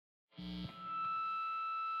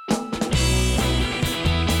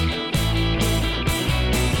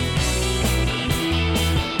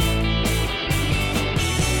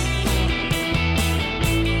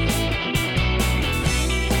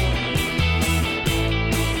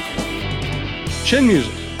Chin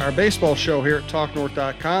Music, our baseball show here at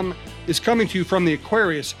TalkNorth.com, is coming to you from the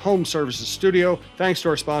Aquarius Home Services studio. Thanks to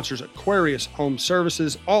our sponsors, Aquarius Home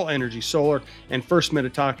Services, All Energy Solar, and First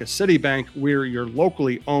Minnetonka City Bank. We're your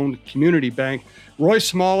locally owned community bank. Roy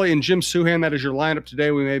Smalley and Jim Suhan, that is your lineup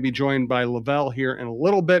today. We may be joined by Lavelle here in a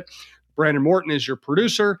little bit. Brandon Morton is your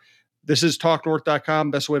producer. This is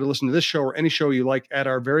TalkNorth.com. Best way to listen to this show or any show you like at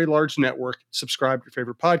our very large network. Subscribe to your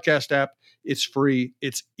favorite podcast app. It's free.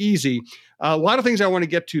 It's easy. A lot of things I want to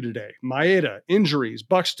get to today. Maeda, injuries,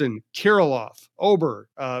 Buxton, Kirilloff, Ober.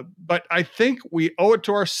 But I think we owe it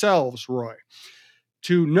to ourselves, Roy,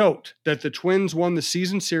 to note that the Twins won the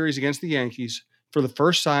season series against the Yankees for the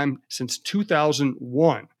first time since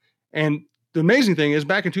 2001. And the amazing thing is,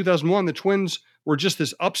 back in 2001, the Twins were just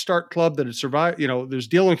this upstart club that had survived. You know, there's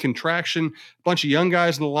dealing contraction, a bunch of young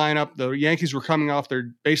guys in the lineup. The Yankees were coming off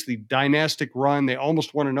their basically dynastic run. They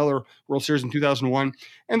almost won another World Series in 2001.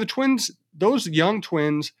 And the Twins, those young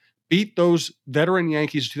Twins, beat those veteran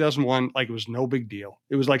Yankees in 2001 like it was no big deal.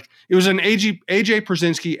 It was like, it was an AJ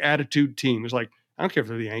Pierzynski attitude team. It was like, I don't care if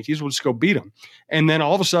they're the Yankees, we'll just go beat them. And then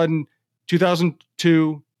all of a sudden,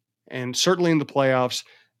 2002, and certainly in the playoffs,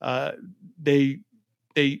 they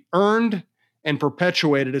earned and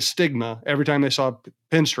perpetuated a stigma every time they saw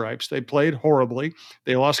pinstripes. They played horribly.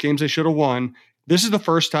 They lost games they should have won. This is the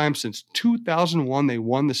first time since 2001 they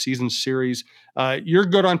won the season series. You're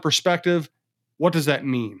good on perspective. What does that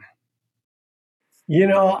mean? You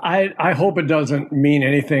know, I hope it doesn't mean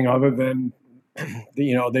anything other than,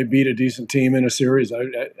 you know, they beat a decent team in a series.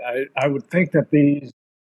 I would think that these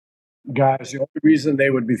guys, the only reason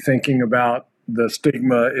they would be thinking about the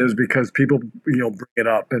stigma is because people, you know, bring it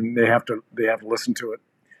up and they have to listen to it.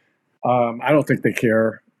 I don't think they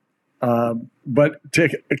care. But to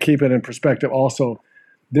keep it in perspective, also,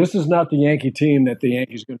 this is not the Yankee team that the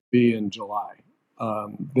Yankees are going to be in July.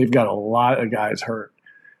 They've got a lot of guys hurt,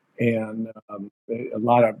 and a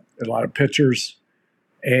lot of pitchers,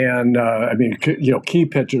 and I mean, you know, key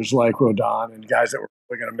pitchers like Rodon and guys that were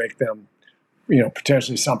really going to make them, you know,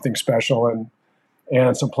 potentially something special, and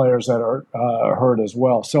some players that are hurt as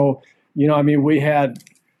well. So, you know, I mean, we had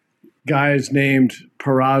guys named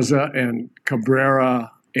Peraza and Cabrera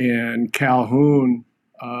and Calhoun,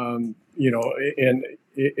 you know, in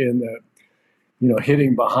the, you know,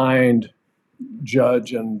 hitting behind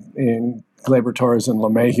Judge and Gleyber Torres and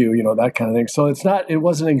LeMahieu, you know, that kind of thing. So it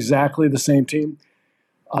wasn't exactly the same team.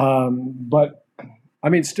 But I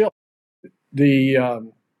mean, still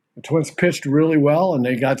the Twins pitched really well, and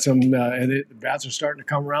they got some, and the bats are starting to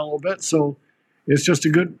come around a little bit. So it's just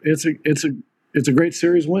it's a great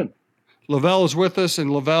series win. Lavelle is with us,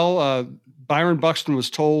 and Lavelle, Byron Buxton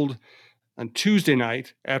was told on Tuesday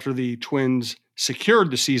night after the Twins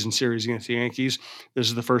secured the season series against the Yankees. This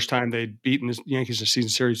is the first time they'd beaten the Yankees in the season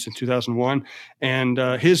series since 2001, and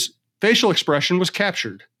his facial expression was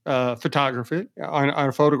captured. Photography on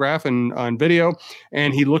a photograph and on video,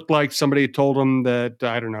 and he looked like somebody told him that,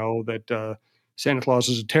 I don't know, that Santa Claus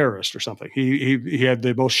is a terrorist or something. He had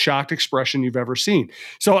the most shocked expression you've ever seen.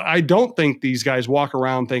 So I don't think these guys walk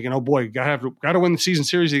around thinking, oh boy, got to win the season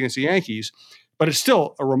series against the Yankees. But it's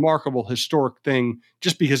still a remarkable historic thing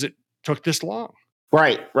just because it took this long.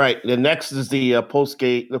 Right. The next is the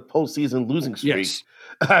postseason losing streak, yes,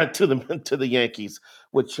 to the Yankees,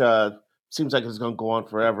 which seems like it's going to go on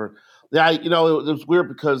forever. Yeah, you know, it was weird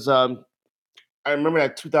because I remember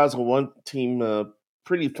that 2001 team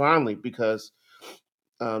pretty fondly because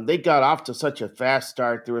they got off to such a fast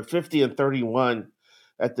start. They were 50-31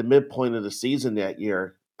 at the midpoint of the season that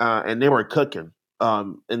year, and they were cooking.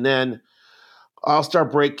 And then All-Star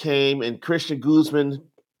break came, and Christian Guzman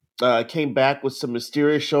came back with some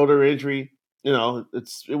mysterious shoulder injury. You know,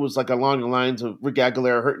 it was like along the lines of Rick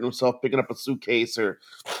Aguilera hurting himself picking up a suitcase or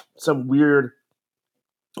some weird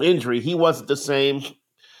injury. He wasn't the same.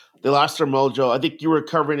 They lost their mojo. I think you were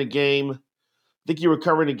covering a game.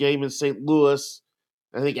 In St. Louis.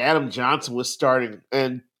 I think Adam Johnson was starting,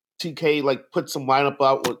 and TK like put some lineup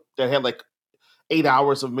out that had like 8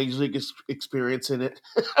 hours of major league experience in it.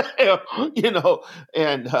 You know,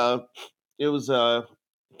 and it was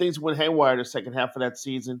things went haywire the second half of that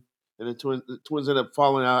season. And the Twins ended up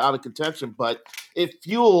falling out of contention, but it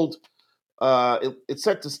fueled, it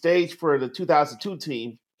set the stage for the 2002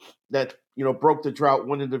 team that, you know, broke the drought,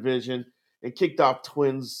 won the division, and kicked off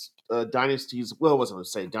Twins dynasties. Well, I wasn't going to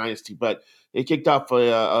say dynasty, but it kicked off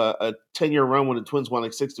a 10-year run when the Twins won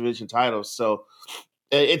like 6 division titles. So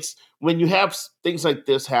it's when you have things like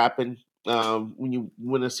this happen, when you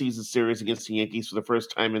win a season series against the Yankees for the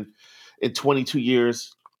first time in 22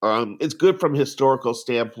 years. It's good from a historical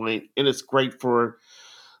standpoint, and it's great for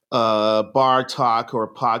bar talk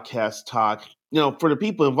or podcast talk. for the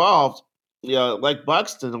people involved, like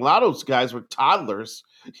Buxton, a lot of those guys were toddlers,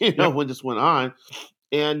 when this went on.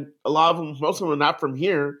 And a lot of them, most of them are not from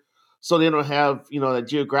here. So they don't have, that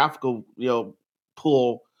geographical,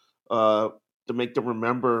 pull to make them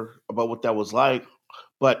remember about what that was like.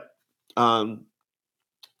 But, and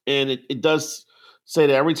it does say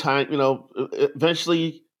that every time,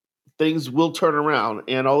 eventually things will turn around.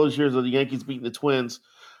 And all those years of the Yankees beating the Twins,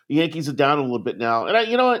 the Yankees are down a little bit now. And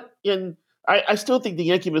you know what? And I still think the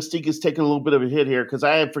Yankee mystique is taking a little bit of a hit here because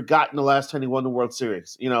I had forgotten the last time he won the World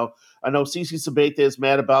Series. I know CC Sabathia is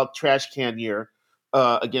mad about trash can year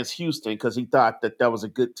against Houston because he thought that was a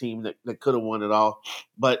good team that could have won it all.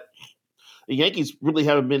 But the Yankees really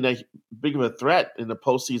haven't been that big of a threat in the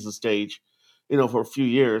postseason stage, for a few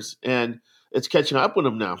years. And it's catching up with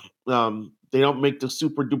them now. They don't make the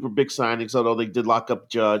super duper big signings, although they did lock up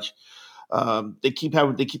Judge. They keep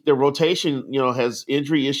their rotation, has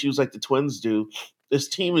injury issues like the Twins do. This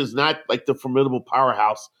team is not like the formidable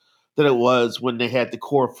powerhouse that it was when they had the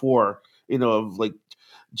core four, of like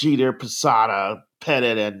Jeter, Posada,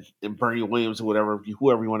 Pettit, and Bernie Williams, or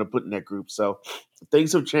whoever you want to put in that group. So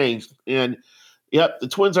things have changed. And yep, the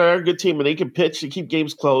Twins are a good team and they can pitch and keep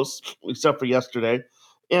games close, except for yesterday.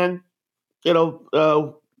 And, they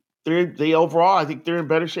overall, I think they're in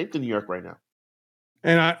better shape than New York right now.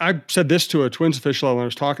 And I said this to a Twins official when I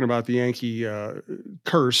was talking about the Yankee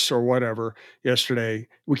curse or whatever yesterday.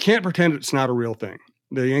 We can't pretend it's not a real thing.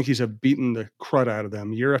 The Yankees have beaten the crud out of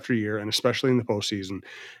them year after year, and especially in the postseason.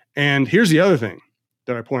 And here's the other thing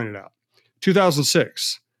that I pointed out.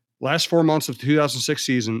 2006, last 4 months of the 2006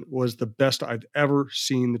 season was the best I've ever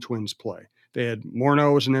seen the Twins play. They had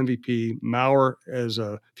Morneau as an MVP, Mauer as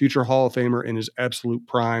a future Hall of Famer in his absolute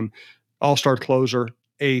prime, all-star closer,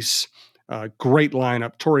 ace, great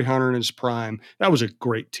lineup, Torrey Hunter in his prime. That was a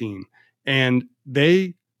great team. And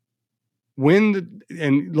they win,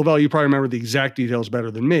 and Lavelle, you probably remember the exact details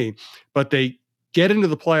better than me, but they get into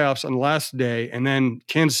the playoffs on the last day, and then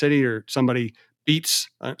Kansas City or somebody beats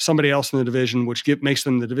somebody else in the division, which makes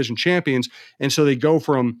them the division champions. And so they go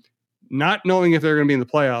from not knowing if they're going to be in the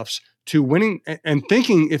playoffs to winning and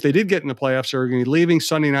thinking if they did get in the playoffs, they're going to be leaving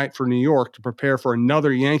Sunday night for New York to prepare for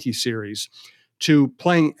another Yankee series, to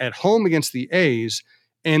playing at home against the A's.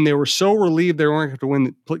 And they were so relieved they weren't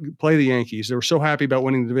going to play the Yankees. They were so happy about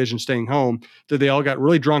winning the division, staying home, that they all got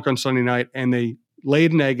really drunk on Sunday night and they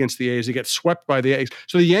laid an egg against the A's. They get swept by the A's.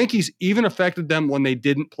 So the Yankees even affected them when they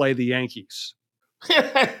didn't play the Yankees.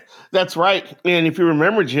 That's right. And if you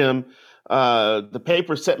remember, Jim, the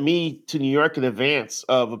paper sent me to New York in advance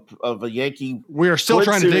of a Yankee. We are still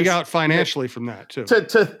trying to dig out financially from that too.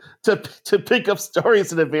 To pick up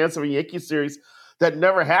stories in advance of a Yankee series that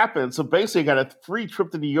never happened. So basically, I got a free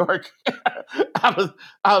trip to New York out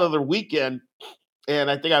of the weekend,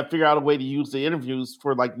 and I think I figured out a way to use the interviews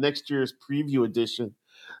for like next year's preview edition.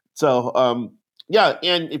 So yeah,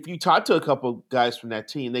 and if you talk to a couple guys from that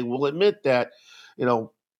team, they will admit that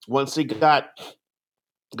once they got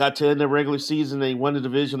to end the regular season, they won the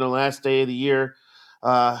division on the last day of the year.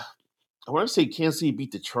 I want to say Kansas City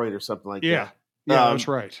beat Detroit or something like that. Yeah, that's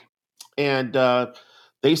right. And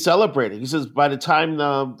they celebrated. He says by the time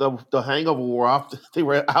the hangover wore off, they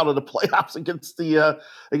were out of the playoffs against the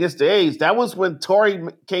A's. That was when Torrey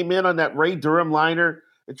came in on that Ray Durham liner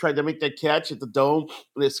and tried to make that catch at the Dome,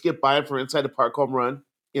 and they skipped by it for inside the park home run.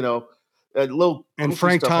 A little and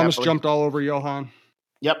Frank Thomas jumped all over Johan.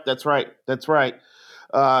 Yep, that's right.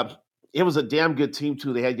 It was a damn good team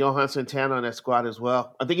too. They had Johan Santana on that squad as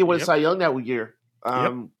well. I think he won Cy Young that year.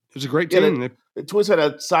 It was a great team. The Twins had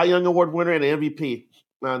a Cy Young Award winner and an MVP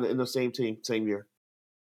in the same team, same year.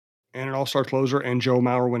 And an all-star closer, and Joe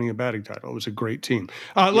Mauer winning a batting title. It was a great team.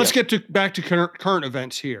 Let's get back to current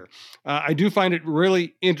events here. I do find it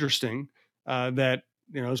really interesting that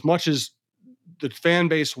as much as the fan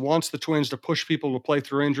base wants the Twins to push people to play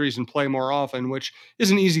through injuries and play more often, which is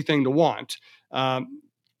an easy thing to want.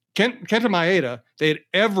 Kenta Maeda, they had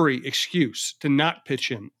every excuse to not pitch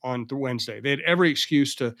him on Wednesday. They had every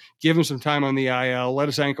excuse to give him some time on the IL, let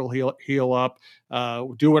his ankle heal up,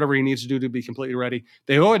 do whatever he needs to do to be completely ready.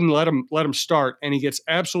 They go ahead and let him start, and he gets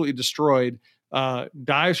absolutely destroyed,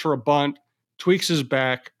 dives for a bunt, tweaks his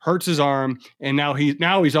back, hurts his arm, and now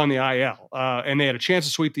he's on the IL. And they had a chance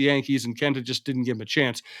to sweep the Yankees, and Kenta just didn't give him a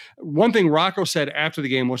chance. One thing Rocco said after the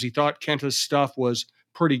game was he thought Kenta's stuff was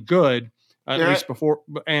pretty good, at least before.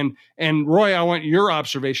 And Roy, I want your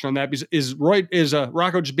observation on that. Because is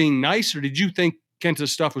Rocco just being nice, or did you think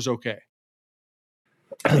Kenta's stuff was okay?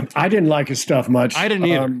 I didn't like his stuff much. I didn't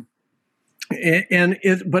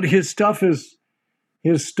either. But his stuff is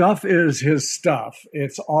his stuff.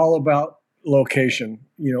 It's all about location,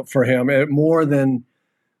 for him, more than,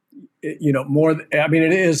 I mean,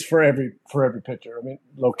 it is for every pitcher. I mean,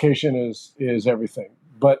 location is everything.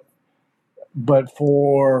 But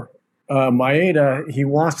for Maeda, he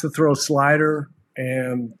wants to throw slider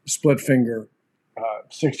and split finger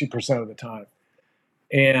 60% of the time,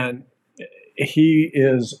 and this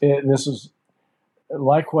is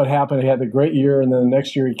like what happened. He had the great year, and then the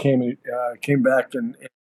next year he came back and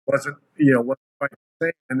wasn't quite the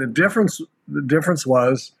same. And the difference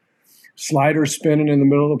was slider spinning in the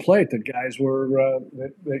middle of the plate that guys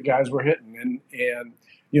were hitting, and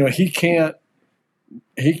he can't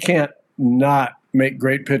not make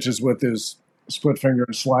great pitches with his split finger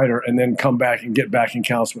and slider, and then come back and get back in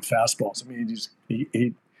counts with fastballs. I mean,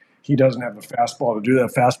 he doesn't have the fastball to do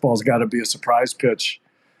that. Fastball's got to be a surprise pitch,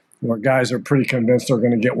 where guys are pretty convinced they're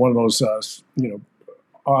going to get one of those,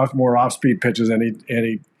 more off-speed pitches, and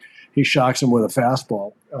he shocks them with a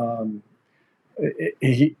fastball.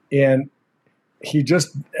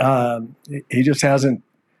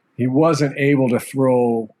 He wasn't able to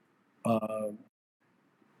throw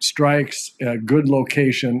strikes, good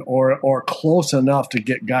location, or close enough to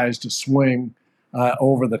get guys to swing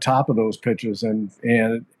over the top of those pitches, and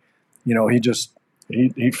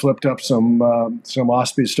he flipped up some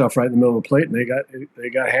off-speed stuff right in the middle of the plate, and they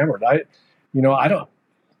got hammered. I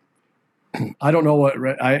don't know what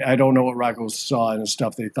Rocco saw in his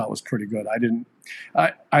stuff that he thought was pretty good.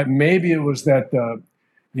 Maybe it was that the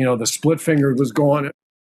split finger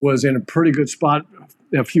was in a pretty good spot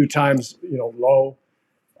a few times, low,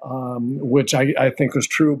 which I think was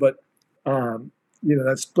true. But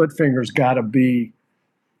that split finger's got to be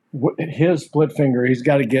his split finger. He's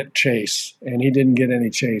got to get chase, and he didn't get any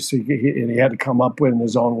chase. He had to come up in the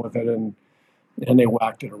zone with it, and they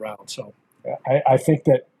whacked it around. So I think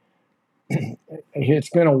that it's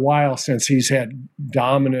been a while since he's had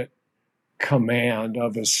dominant command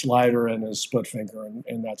of his slider and his split finger,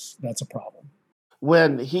 and that's a problem.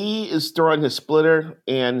 When he is throwing his splitter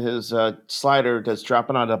and his slider that's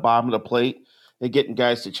dropping on the bottom of the plate and getting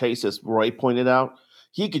guys to chase, as Roy pointed out,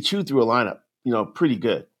 he could chew through a lineup, pretty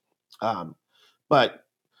good. But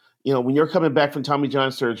when you're coming back from Tommy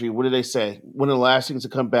John surgery, what do they say? One of the last things to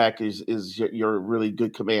come back is your really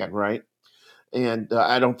good command, right? And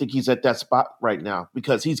I don't think he's at that spot right now,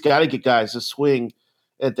 because he's got to get guys to swing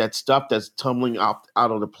at that stuff that's tumbling out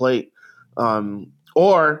of the plate,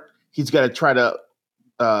 or he's got to try to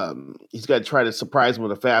surprise him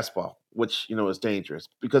with a fastball, which is dangerous.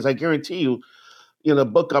 Because I guarantee you, the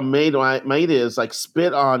book I made is like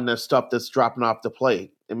spit on the stuff that's dropping off the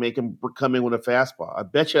plate and make him come in with a fastball. I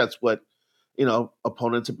bet you that's what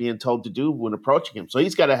opponents are being told to do when approaching him. So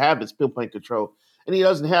he's got to have his pinpoint control. And he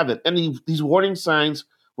doesn't have it. And these warning signs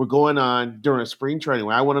were going on during spring training,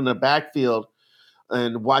 where I went in the backfield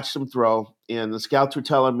and watched him throw. And the scouts were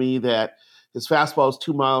telling me that his fastball is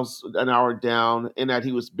 2 miles an hour down, and that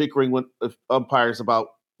he was bickering with umpires about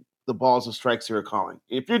the balls and strikes they were calling.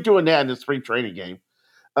 If you're doing that in a spring training game,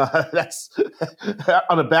 that's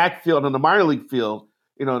on a backfield, on the minor league field,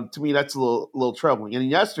 to me, that's a little troubling. And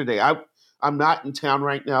yesterday, I'm not in town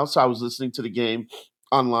right now, so I was listening to the game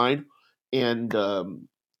online. And,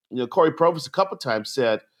 Corey Provis a couple times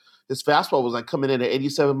said his fastball was like coming in at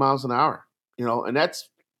 87 miles an hour, and that's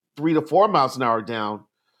 3 to 4 miles an hour down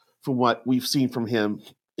from what we've seen from him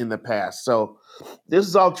in the past. So this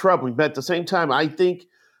is all troubling. But at the same time, I think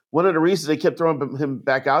one of the reasons they kept throwing him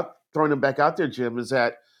back out there, Jim, is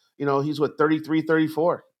that, he's 33,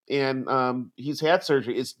 34, and he's had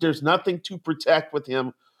surgery. There's nothing to protect with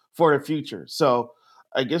him for the future. So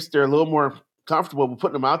I guess they're a little more comfortable with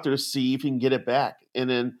putting him out there to see if he can get it back. And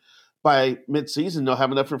then by midseason, they'll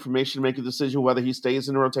have enough information to make a decision whether he stays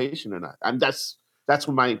in the rotation or not. And that's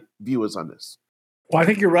what my view is on this. Well, I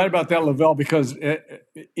think you're right about that, Lavelle, because you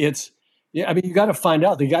got to find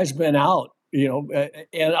out. The guy's been out,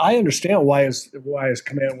 and I understand why his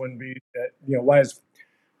command wouldn't be, why his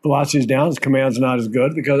velocity is down, his command's not as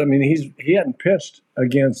good, because, he hadn't pitched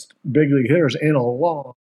against big league hitters in a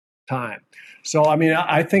long time. So,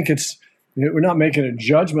 I think we're not making a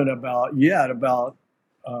judgment about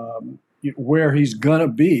where he's going to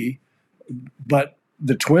be, but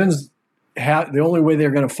the Twins the only way they're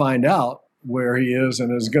going to find out where he is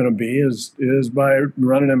and is going to be is by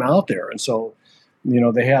running him out there. And so,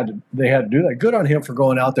 they had to do that. Good on him for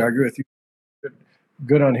going out there. I agree with you.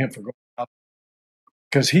 Good on him for going out,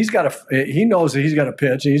 because he knows that he's got to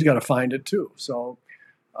pitch and he's got to find it too. So,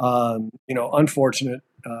 unfortunate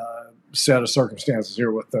set of circumstances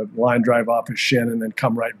here with the line drive off his shin and then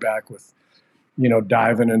come right back with,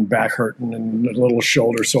 diving and back hurting and a little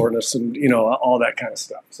shoulder soreness and, all that kind of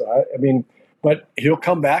stuff. So, but he'll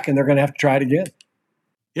come back and they're going to have to try it again.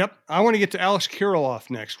 Yep. I want to get to Alex Kirilloff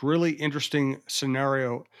next. Really interesting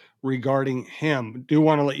scenario regarding him. Do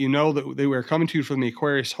want to let you know that they were coming to you from the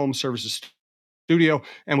Aquarius Home Services studio,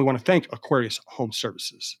 and we want to thank Aquarius Home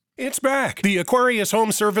Services. It's back. The Aquarius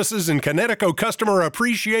Home Services in Connecticut Customer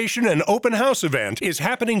Appreciation and Open House event is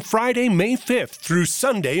happening Friday, May 5th through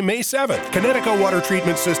Sunday, May 7th. Connecticut water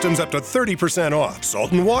treatment systems up to 30% off.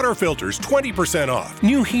 Salt and water filters 20% off.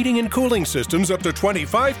 New heating and cooling systems up to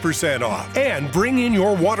 25% off. And bring in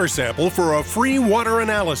your water sample for a free water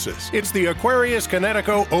analysis. It's the Aquarius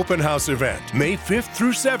Connecticut Open House event, May 5th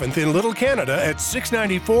through 7th in Little Canada at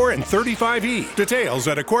 694 and 35E. Details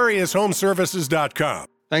at aquariushomeservices.com.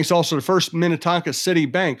 Thanks also to First Minnetonka City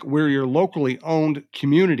Bank. We're your locally owned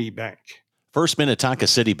community bank. First Minnetonka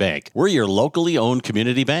City Bank. We're your locally owned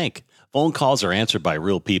community bank. Phone calls are answered by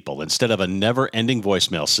real people instead of a never-ending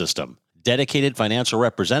voicemail system. Dedicated financial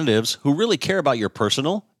representatives who really care about your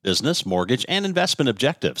personal, business, mortgage, and investment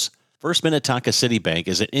objectives. First Minnetonka City Bank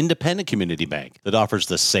is an independent community bank that offers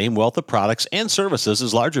the same wealth of products and services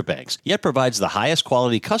as larger banks, yet provides the highest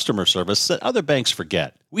quality customer service that other banks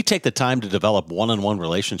forget. We take the time to develop one-on-one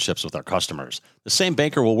relationships with our customers. The same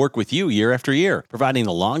banker will work with you year after year, providing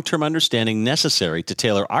the long-term understanding necessary to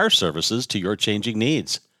tailor our services to your changing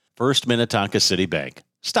needs. First Minnetonka City Bank.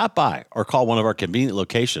 Stop by or call one of our convenient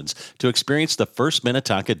locations to experience the First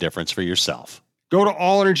Minnetonka difference for yourself. Go to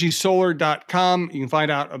allenergysolar.com. You can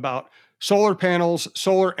find out about solar panels,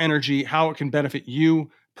 solar energy, how it can benefit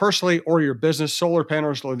you personally or your business. Solar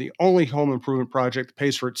panels are the only home improvement project that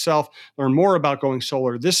pays for itself. Learn more about going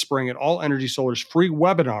solar this spring at All Energy Solar's free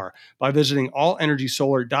webinar by visiting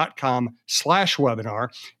allenergysolar.com/webinar.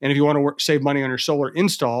 And if you want to save money on your solar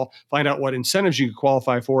install, find out what incentives you can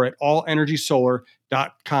qualify for at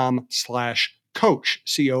allenergysolar.com/coach,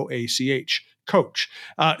 COACH, coach.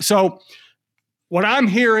 So what I'm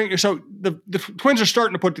hearing, so the Twins are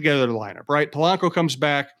starting to put together the lineup, right? Polanco comes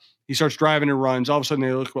back. He starts driving and runs. All of a sudden,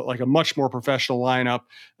 they look like a much more professional lineup.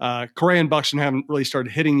 Correa and Buxton haven't really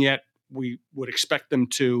started hitting yet. We would expect them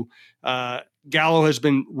to. Gallo has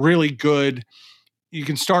been really good. You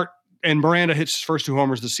can start, and Miranda hits his first 2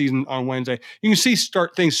 homers this season on Wednesday. You can see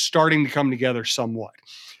things starting to come together somewhat.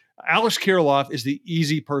 Alex Kirilloff is the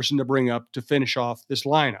easy person to bring up to finish off this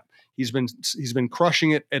lineup. He's been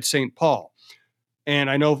crushing it at St. Paul.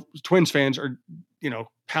 And I know Twins fans are,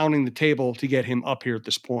 pounding the table to get him up here at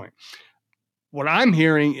this point. What I'm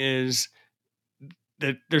hearing is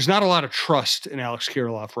that there's not a lot of trust in Alex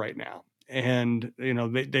Kirilloff right now. And,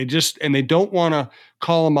 they don't want to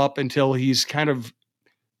call him up until he's kind of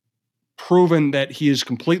proven that he is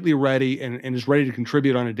completely ready and is ready to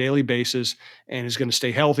contribute on a daily basis and is going to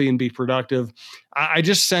stay healthy and be productive. I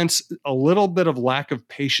just sense a little bit of lack of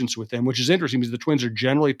patience with him, which is interesting because the Twins are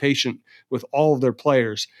generally patient with all of their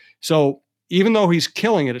players. So even though he's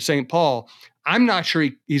killing it at St. Paul, I'm not sure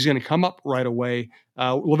he's going to come up right away.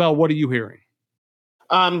 Lavelle, what are you hearing?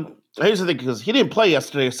 Here's the thing, because he didn't play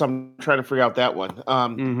yesterday, so I'm trying to figure out that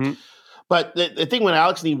one. But the thing when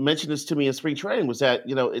Alex even mentioned this to me in spring training was that,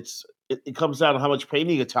 it comes down to how much pain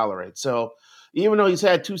he can tolerate. So even though he's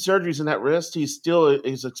had 2 surgeries in that wrist, he's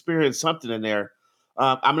experienced something in there.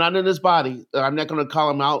 I'm not in his body. I'm not going to call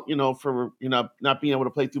him out, for, not being able to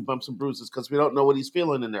play through bumps and bruises because we don't know what he's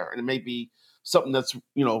feeling in there. And it may be something that's,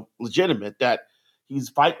 legitimate that he's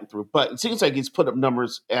fighting through. But it seems like he's put up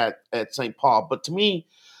numbers at St. Paul. But to me,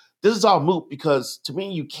 this is all moot because to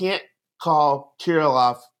me, you can't call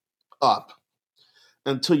Kirilloff up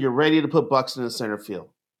until you're ready to put Buxton in center field.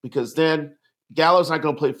 Because then Gallo's not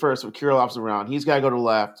going to play first if Kirilloff's around. He's got to go to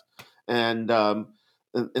left. And then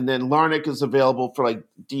Larnach is available for like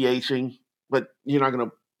DHing, but you're not going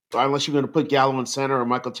to, unless you're going to put Gallo in center or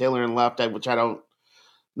Michael Taylor in left, which I don't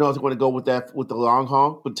know if they're going to go with that with the long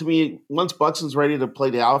haul. But to me, once Buxton's ready to play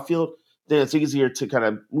the outfield, then it's easier to kind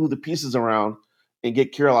of move the pieces around and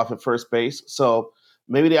get Kirilloff at first base. So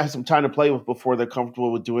maybe they have some time to play with before they're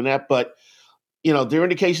comfortable with doing that. But, their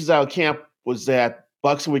indications out of camp was that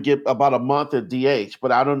Buxton would get about a month at DH,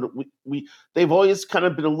 but I don't know. They've always kind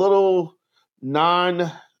of been a little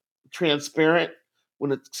non-transparent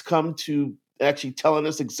when it's come to actually telling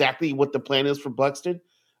us exactly what the plan is for Buxton.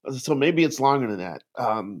 So maybe it's longer than that.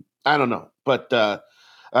 I don't know, but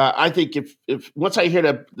I think if once I hear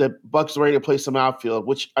that Buck's ready to play some outfield,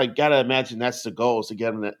 which I gotta imagine that's the goal, is to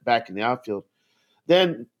get him back in the outfield,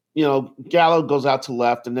 then Gallo goes out to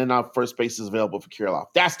left, and then our first base is available for Kirilloff.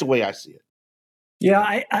 That's the way I see it.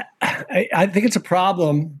 Yeah, I think it's a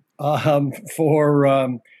problem for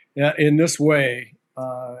in this way,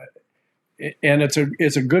 and it's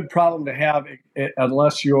a good problem to have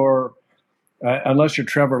unless you're unless you're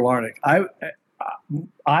Trevor Larnach.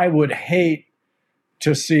 I would hate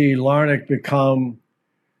to see Larnach become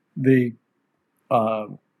the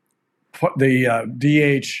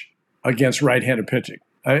DH against right-handed pitching.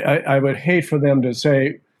 I would hate for them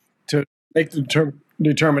to make the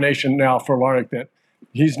determination now for Larnach that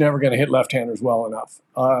he's never going to hit left-handers well enough.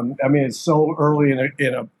 I mean, it's so early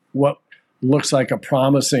in a what looks like a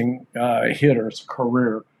promising hitter's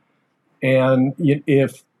career, and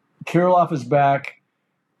if Kirilloff is back,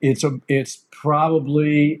 it's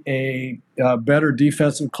probably a better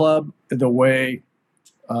defensive club the way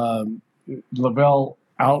Lavelle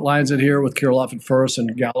outlines it here with Kirilloff at first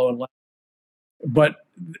and Gallo and left. But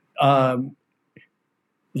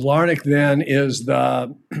Larnach then is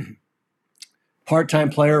the part-time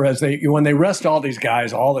player when they rest all these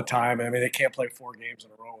guys all the time. I mean, they can't play 4 games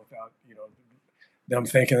in a row without them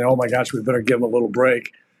thinking, oh my gosh, we better give them a little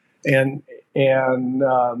break. And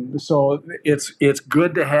so it's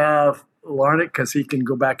good to have Larnach because he can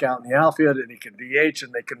go back out in the outfield and he can DH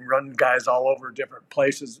and they can run guys all over different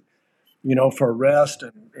places, for rest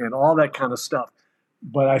and all that kind of stuff.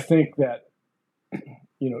 But I think that,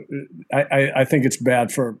 I think it's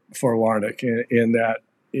bad for Larnach in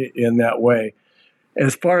that way.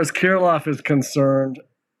 As far as Kirilloff is concerned,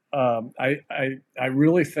 I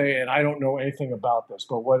really think, and I don't know anything about this,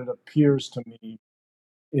 but what it appears to me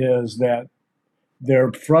is that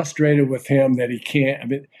they're frustrated with him that he can't. I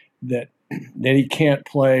mean, that he can't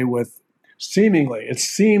play with. Seemingly, it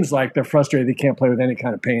seems like they're frustrated he can't play with any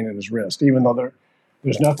kind of pain in his wrist, even though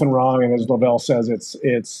there's nothing wrong. And as Lavelle says,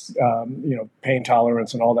 it's pain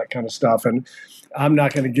tolerance and all that kind of stuff. And I'm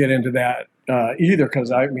not going to get into that either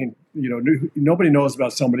because I mean, nobody knows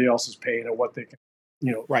about somebody else's pain and what they can,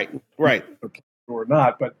 right, or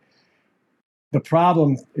not. But the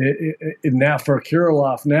problem now for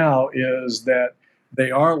Kirilloff now is that they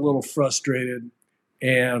are a little frustrated.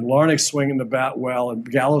 And Larnach swinging the bat well, and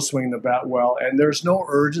Gallo swinging the bat well, and there's no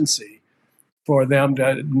urgency for them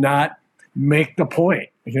to not make the point.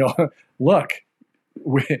 Look,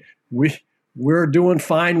 we're doing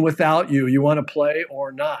fine without you. You want to play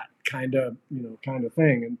or not? Kind of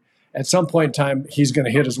thing. And at some point in time, he's going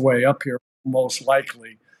to hit his way up here, most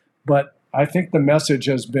likely. But I think the message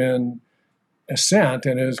has been sent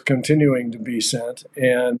and is continuing to be sent.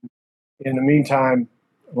 And in the meantime,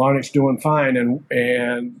 Larnach's doing fine, and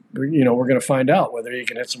we're going to find out whether he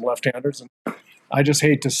can hit some left-handers. And I just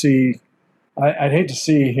hate to see, I'd hate to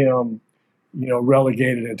see him,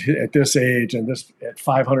 relegated at this age and at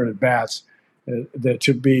 500 at bats, that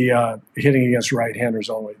to be hitting against right-handers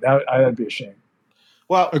only. That'd be a shame.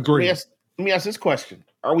 Well, agree. Let me ask this question: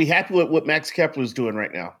 are we happy with what Max Kepler is doing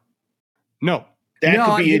right now? No. That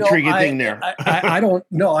could be an intriguing thing there. I don't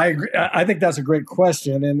know. I agree. I think that's a great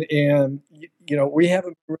question, and we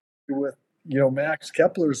haven't been with Max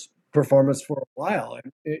Kepler's performance for a while,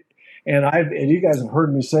 and you guys have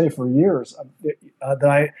heard me say for years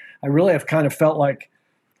that I really have kind of felt like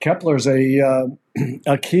Kepler's a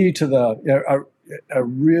key to a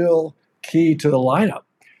real key to the lineup.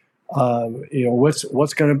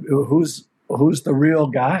 Who's the real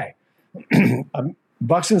guy?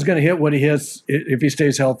 Buxton's going to hit what he hits if he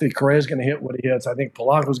stays healthy. Correa's going to hit what he hits. I think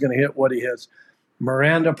Polanco's going to hit what he hits.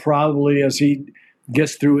 Miranda probably, as he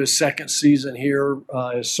gets through his second season here,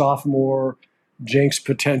 his sophomore jinx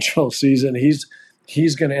potential season, he's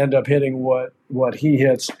going to end up hitting what he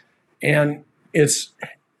hits, and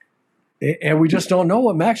we just don't know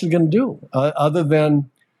what Max is going to do other than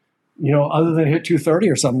hit 230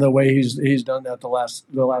 or something. The way he's done that the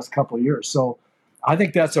last couple of years. So I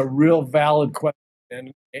think that's a real valid question.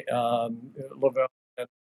 And Lavelle,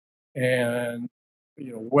 and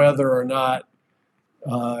whether or not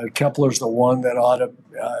Kepler's the one that ought to,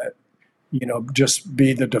 just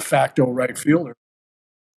be the de facto right fielder,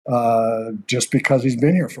 just because he's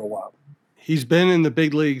been here for a while. He's been in the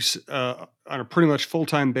big leagues on a pretty much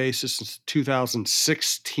full-time basis since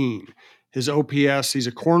 2016. His OPS, he's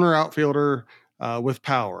a corner outfielder with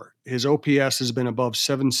power. His OPS has been above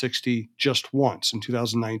 760 just once in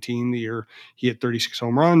 2019, the year he hit 36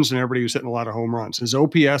 home runs, and everybody was hitting a lot of home runs. His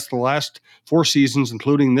OPS the last 4 seasons,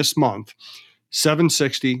 including this month,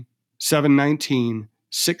 760, 719,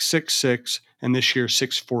 666, and this year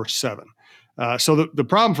 647. So the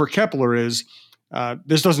problem for Kepler is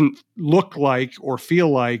this doesn't look like or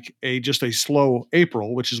feel like just a slow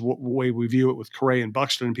April, which is the way we view it with Correa and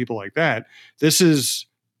Buxton and people like that. This is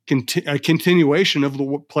a continuation of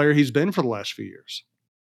the player he's been for the last few years.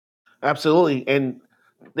 Absolutely. And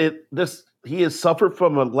he has suffered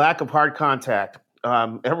from a lack of hard contact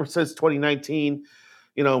ever since 2019.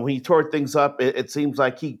 When he tore things up, it seems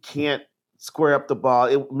like he can't square up the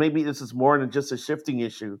ball. Maybe this is more than just a shifting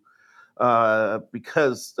issue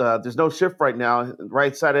because there's no shift right now.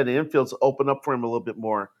 Right side of the infield's open up for him a little bit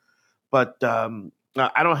more. But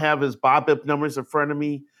I don't have his BOBIP numbers in front of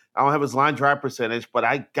me. I don't have his line drive percentage, but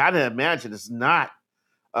I gotta imagine it's not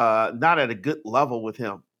at a good level with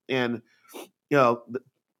him. And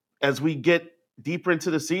as we get deeper into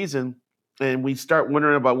the season and we start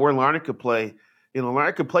wondering about where Larnach could play,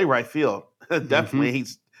 Larnach could play right field. Definitely,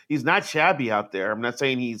 he's not shabby out there. I'm not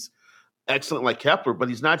saying he's excellent like Kepler, but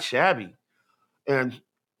he's not shabby. And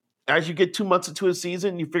as you get 2 months into a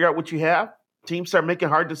season, you figure out what you have. Teams start making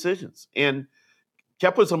hard decisions, and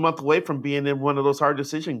Kepler's a month away from being in one of those hard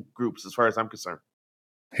decision groups, as far as I'm concerned.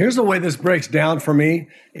 Here's the way this breaks down for me.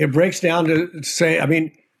 It breaks down to say, I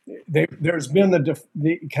mean, there's been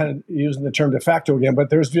the kind of using the term de facto again, but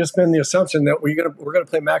there's just been the assumption that we're gonna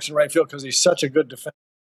play Max in right field because he's such a good defender,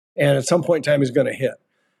 and at some point in time he's going to hit.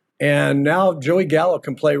 And now Joey Gallo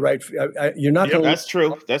can play right. You're not going to. That's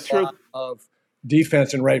true. That's true. Of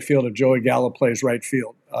defense in right field if Joey Gallo plays right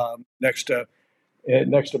field next to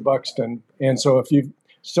Buxton, and so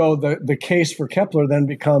the case for Kepler then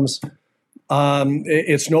becomes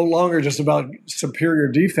it's no longer just about superior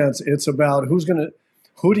defense. It's about who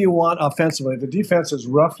do you want offensively? The defense is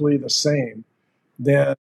roughly the same.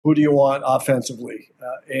 Then who do you want offensively?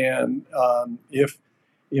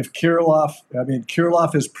 If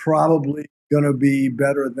Kirilloff is probably going to be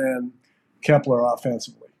better than Kepler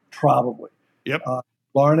offensively, probably. Yep.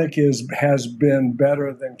 Larnach has been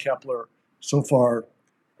better than Kepler so far,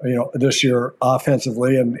 this year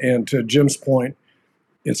offensively. And to Jim's point,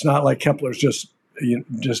 it's not like Kepler's just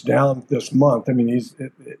down this month. I mean,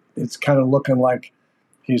 it's kind of looking like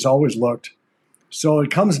he's always looked. So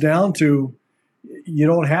it comes down to you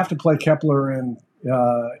don't have to play Kepler in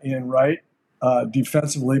right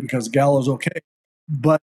defensively because Gallo's okay,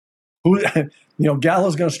 but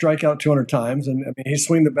Gallo's going to strike out 200 times, and I mean he's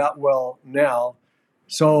swinging the bat well now.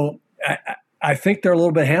 So I think they're a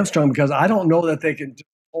little bit hamstrung because I don't know that they can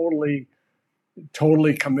totally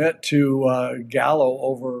commit to Gallo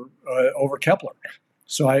over Kepler.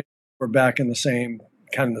 So we're back in the same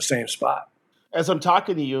spot. As I'm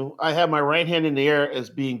talking to you, I have my right hand in the air as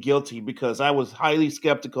being guilty because I was highly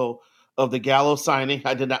skeptical of the Gallo signing.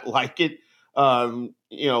 I did not like it,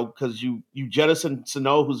 because you jettisoned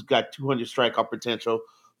Sano, who's got 200 strikeout potential,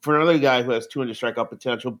 for another guy who has 200 strikeout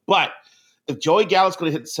potential. But if Joey Gallo's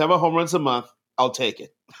going to hit 7 home runs a month, I'll take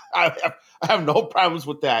it. I have no problems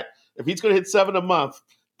with that. If he's going to hit 7 a month,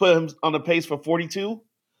 put him on the pace for 42,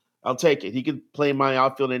 I'll take it. He can play my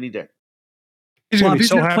outfield any day. If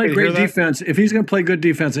he's going to play great defense, if he's going to play good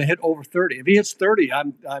defense and hit over 30, if he hits 30,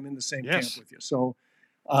 I'm in the same camp with you. So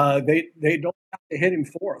they don't have to hit him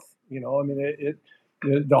fourth. I mean,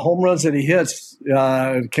 the home runs that he hits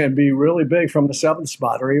can be really big from the 7th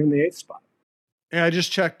spot or even the 8th spot. Yeah, I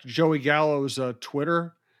just checked Joey Gallo's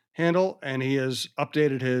Twitter handle, and he has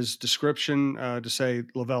updated his description to say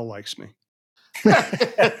Lavelle likes me.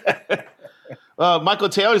 Michael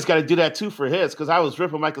Taylor's got to do that too for his, because I was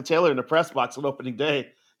ripping Michael Taylor in the press box on opening day.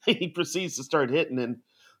 He proceeds to start hitting, and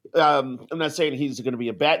I'm not saying he's going to be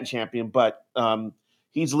a batting champion, but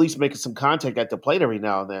he's at least making some contact at the plate every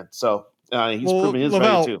now and then. So he's proving his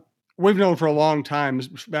value too. We've known for a long time,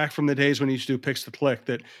 back from the days when you used to do Picks to Click,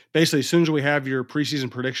 that basically as soon as we have your preseason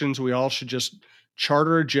predictions, we all should just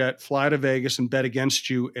charter a jet, fly to Vegas, and bet against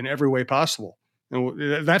you in every way possible.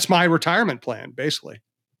 And that's my retirement plan, basically.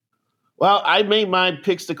 Well, I made my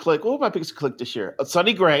Picks to Click. What were my Picks to Click this year?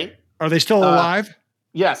 Sonny Gray. Are they still alive?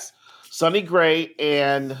 Yes. Sonny Gray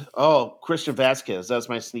and, Christian Vasquez. That's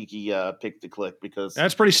my sneaky Pick to Click because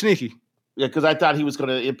that's pretty sneaky. Yeah, because I thought he was going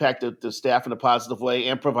to impact the staff in a positive way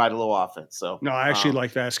and provide a little offense. So no, I actually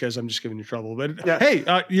like Vasquez. I'm just giving you trouble. But hey,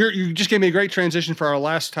 you just gave me a great transition for our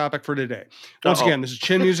last topic for today. Once again, this is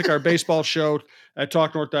Chin Music, our baseball show at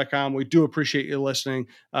TalkNorth.com. We do appreciate you listening.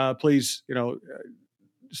 Please,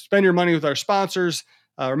 spend your money with our sponsors.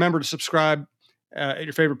 Remember to subscribe at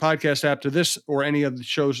your favorite podcast app to this or any of the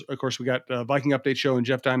shows. Of course, we got Viking Update Show and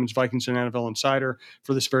Jeff Diamond's Vikings and NFL Insider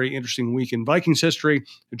for this very interesting week in Vikings history.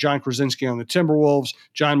 John Krasinski on the Timberwolves,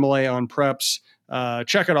 John Millay on Preps.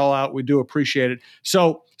 Check it all out. We do appreciate it.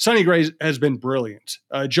 So Sonny Gray has been brilliant.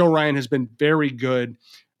 Joe Ryan has been very good.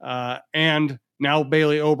 And now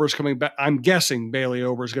Bailey Ober is coming back. I'm guessing Bailey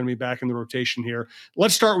Ober is going to be back in the rotation here.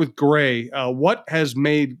 Let's start with Gray. What has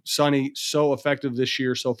made Sonny so effective this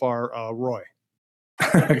year so far, Roy?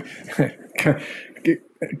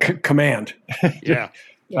 Command. Yeah.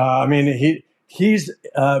 I mean, he's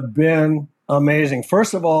been amazing.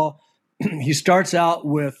 First of all, he starts out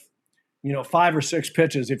with, 5 or 6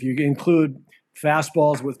 pitches. If you include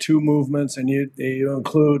fastballs with 2 movements, and you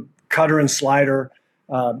include cutter and slider,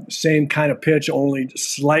 same kind of pitch, only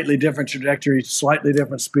slightly different trajectory, slightly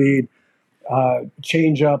different speed,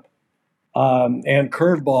 changeup, and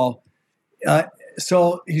curveball.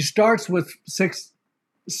 So he starts with six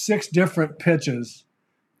different pitches,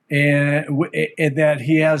 and that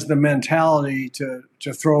he has the mentality to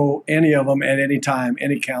throw any of them at any time,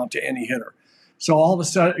 any count to any hitter. So all of a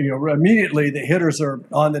sudden, immediately the hitters are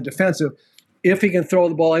on the defensive if he can throw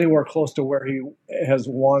the ball anywhere close to where he has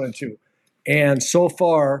wanted to. And so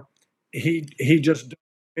far, he just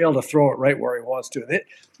failed to throw it right where he wants to.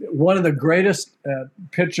 One of the greatest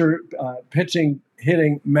pitching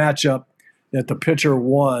hitting matchup that the pitcher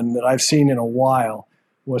won that I've seen in a while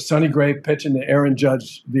was Sonny Gray pitching to Aaron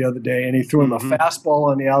Judge the other day, and he threw him a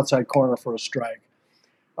fastball on the outside corner for a strike,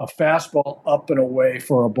 a fastball up and away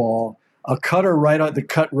for a ball, a cutter right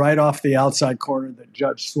off the outside corner that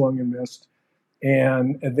Judge swung and missed,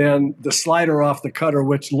 and then the slider off the cutter,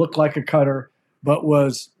 which looked like a cutter but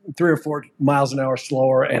was 3 or 4 miles an hour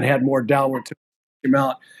slower and had more downward to him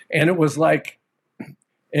out. And it was like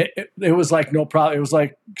it was like no problem. It was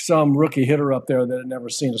like some rookie hitter up there that had never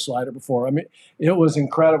seen a slider before. I mean, it was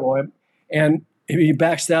incredible. And he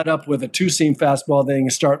backs that up with a 2-seam fastball. Then you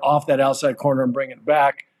can start off that outside corner and bring it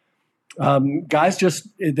back. Guys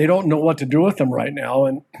they don't know what to do with them right now.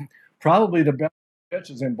 And probably the best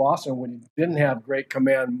pitches in Boston when he didn't have great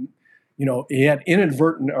command. He had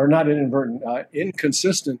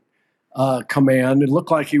inconsistent command. It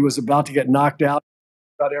looked like he was about to get knocked out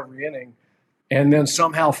about every inning, and then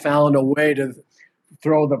somehow found a way to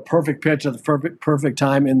throw the perfect pitch at the perfect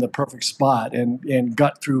time in the perfect spot and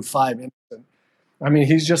gut through 5 innings. I mean,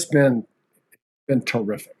 he's just been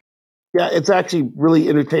terrific. Yeah, it's actually really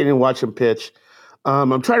entertaining to watch him pitch.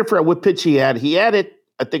 I'm trying to figure out what pitch he had. He added,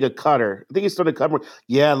 I think, a cutter. I think he started a cutter.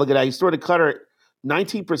 Yeah, look at that. He started a cutter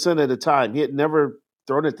 19% of the time. He had never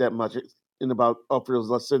thrown it that much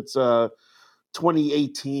since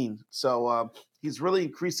 2018. So he's really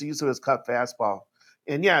increased the use of his cut fastball.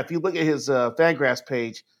 And yeah, if you look at his Fangraphs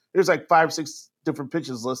page, there's like 5 or 6 different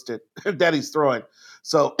pitches listed that he's throwing.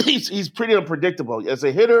 So he's pretty unpredictable as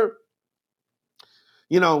a hitter.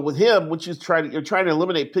 With him, you're trying to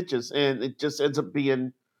eliminate pitches, and it just ends up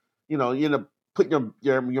being, you end up putting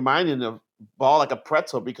your mind in the ball like a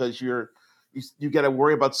pretzel because you got to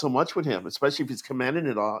worry about so much with him, especially if he's commanding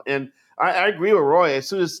it all. And I agree with Roy. As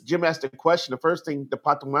soon as Jim asked the question, the first thing that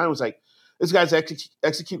popped in my mind was like, this guy's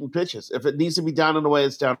executing pitches. If it needs to be down and away,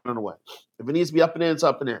 it's down and away. If it needs to be up and in, it's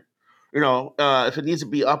up and in. If it needs to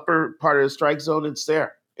be upper part of the strike zone, it's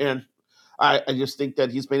there. And I just think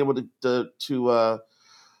that he's been able to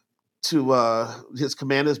his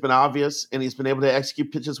command has been obvious, and he's been able to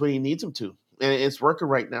execute pitches when he needs them to, and it's working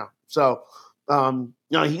right now. So,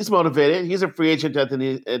 he's motivated. He's a free agent at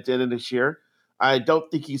the end of this year. I don't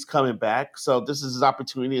think he's coming back. So this is his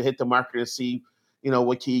opportunity to hit the market and see,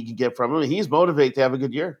 what he can get from him. He's motivated to have a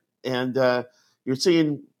good year, and you're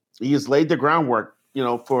seeing he has laid the groundwork,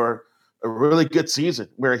 for a really good season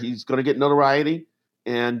where he's going to get notoriety,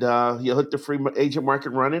 and he'll hit the free agent market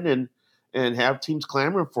running and have teams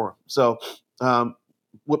clamoring for him. So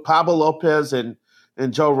with Pablo Lopez and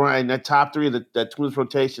Joe Ryan, that top 3 of that Twins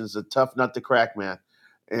rotation is a tough nut to crack, man.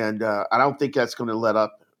 And I don't think that's going to let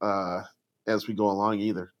up as we go along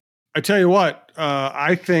either. I tell you what,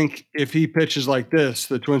 I think if he pitches like this,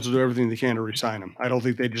 the Twins will do everything they can to re-sign him. I don't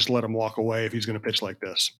think they just let him walk away if he's going to pitch like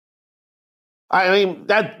this. I mean,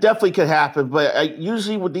 that definitely could happen. But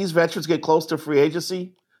usually when these veterans get close to free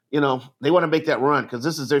agency, they want to make that run because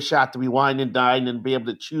this is their shot to be wine and dine and be able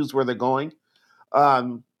to choose where they're going.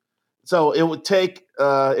 So it would take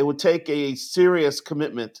a serious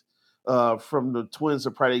commitment from the Twins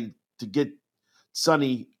to get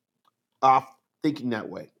Sonny off thinking that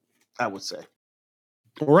way, I would say.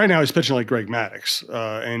 Well, right now he's pitching like Greg Maddux,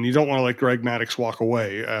 and you don't want to let Greg Maddux walk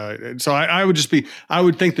away. So I would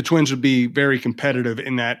think the Twins would be very competitive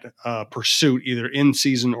in that pursuit, either in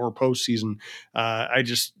season or postseason.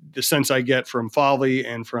 The sense I get from Foley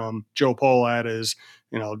and from Joe Polat is,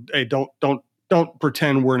 hey, don't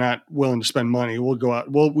pretend we're not willing to spend money. We'll go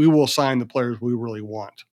out. We will sign the players we really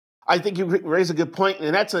want. I think you raise a good point,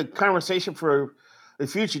 and that's a conversation for the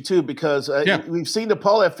future too, because we've seen the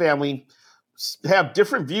Polat family have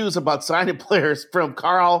different views about signing players, from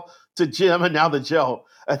Carl to Jim and now to Joe.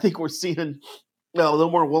 I think we're seeing a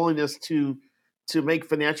little more willingness to make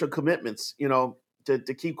financial commitments, to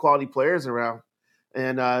keep quality players around.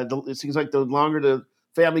 And it seems like the longer the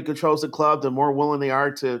family controls the club, the more willing they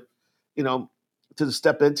are to, to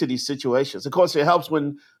step into these situations. Of course, it helps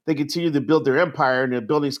when they continue to build their empire and they're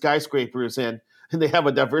building skyscrapers and they have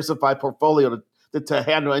a diversified portfolio to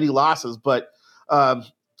handle any losses. But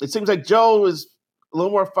it seems like Joe is a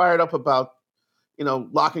little more fired up about,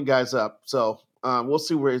 locking guys up. So we'll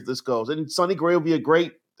see where this goes. And Sonny Gray will be a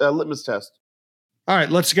great litmus test. All right,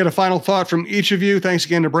 let's get a final thought from each of you. Thanks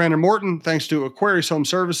again to Brandon Morton. Thanks to Aquarius Home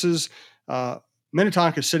Services,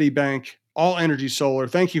 Minnetonka City Bank, All Energy Solar.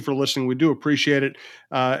 Thank you for listening. We do appreciate it.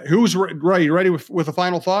 Who's ready? You ready with a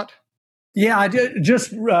final thought? Yeah, I did.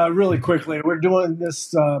 Just really quickly, we're doing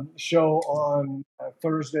this show on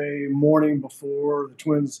Thursday morning before the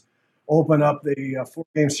Twins open up the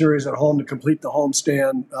 4-game series at home to complete the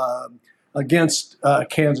homestand against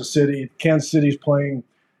Kansas City. Kansas City's playing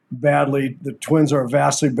badly. The Twins are a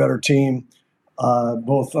vastly better team,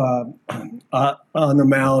 both on the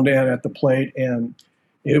mound and at the plate, and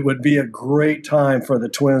it would be a great time for the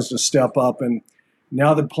Twins to step up. And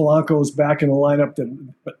now that Polanco's back in the lineup,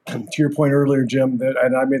 to your point earlier, Jim,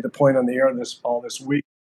 and I made the point on the air all this week,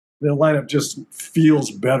 the lineup just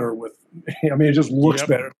feels better it just looks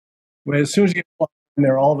better. As soon as you get in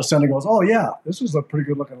there, all of a sudden it goes, oh yeah, this is a pretty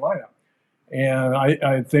good looking lineup. And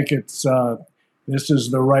I think this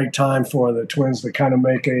is the right time for the Twins to kind of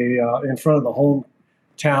make in front of the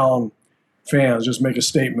hometown fans, just make a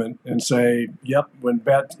statement and say, yep, when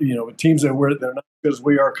teams they're not as good as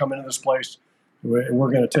we are coming into this place,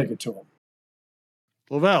 we're going to take it to them.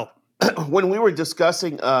 Lavelle. When we were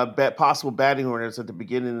discussing possible batting orders at the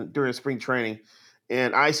beginning during spring training,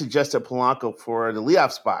 and I suggested Polanco for the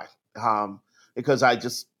leadoff spot because I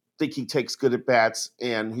just think he takes good at bats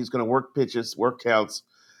and he's going to work pitches, work counts,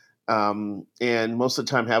 and most of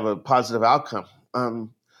the time have a positive outcome.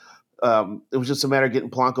 It was just a matter of getting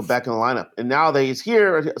Polanco back in the lineup. And now that he's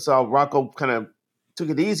here, so Rocco kind of took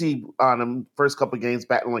it easy on him first couple of games,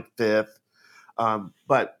 batting like fifth.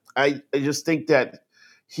 But I just think that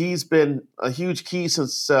he's been a huge key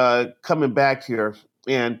since coming back here.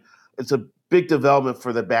 And it's a big development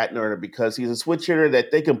for the batting order because he's a switch hitter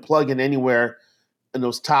that they can plug in anywhere in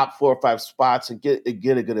those top 4 or 5 spots and get a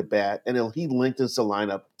good at bat. And he lengthens the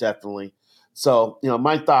lineup, definitely. So,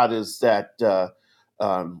 my thought is that the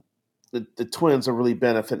Twins are really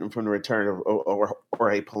benefiting from the return of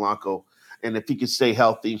Jorge Polanco. And if he can stay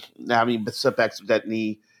healthy, not having setbacks with that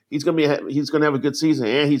knee, he's going to have a good season,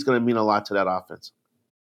 and he's going to mean a lot to that offense.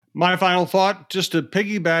 My final thought, just to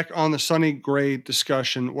piggyback on the Sonny Gray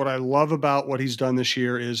discussion, what I love about what he's done this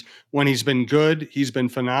year is when he's been good, he's been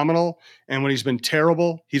phenomenal. And when he's been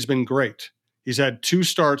terrible, he's been great. He's had 2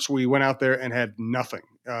 starts where he went out there and had nothing.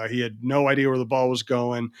 He had no idea where the ball was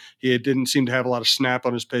going. He didn't seem to have a lot of snap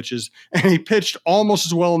on his pitches. And he pitched almost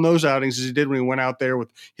as well in those outings as he did when he went out there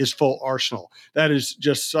with his full arsenal. That is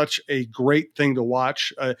just such a great thing to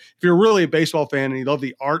watch. If you're really a baseball fan and you love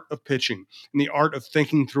the art of pitching and the art of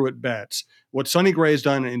thinking through at bats, what Sonny Gray has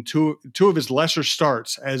done in two of his lesser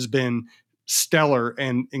starts has been stellar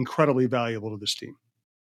and incredibly valuable to this team.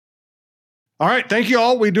 All right. Thank you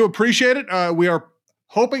all. We do appreciate it. We are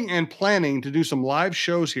hoping and planning to do some live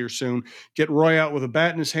shows here soon. Get Roy out with a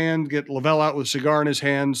bat in his hand, get Lavelle out with a cigar in his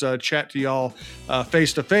hands, chat to y'all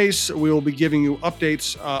face to face. We will be giving you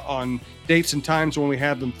updates on dates and times when we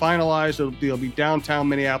have them finalized. It'll be downtown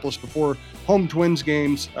Minneapolis before home Twins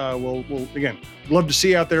games. We'll again, love to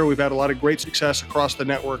see you out there. We've had a lot of great success across the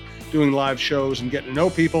network doing live shows and getting to know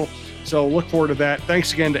people. So look forward to that.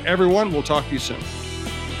 Thanks again to everyone. We'll talk to you soon.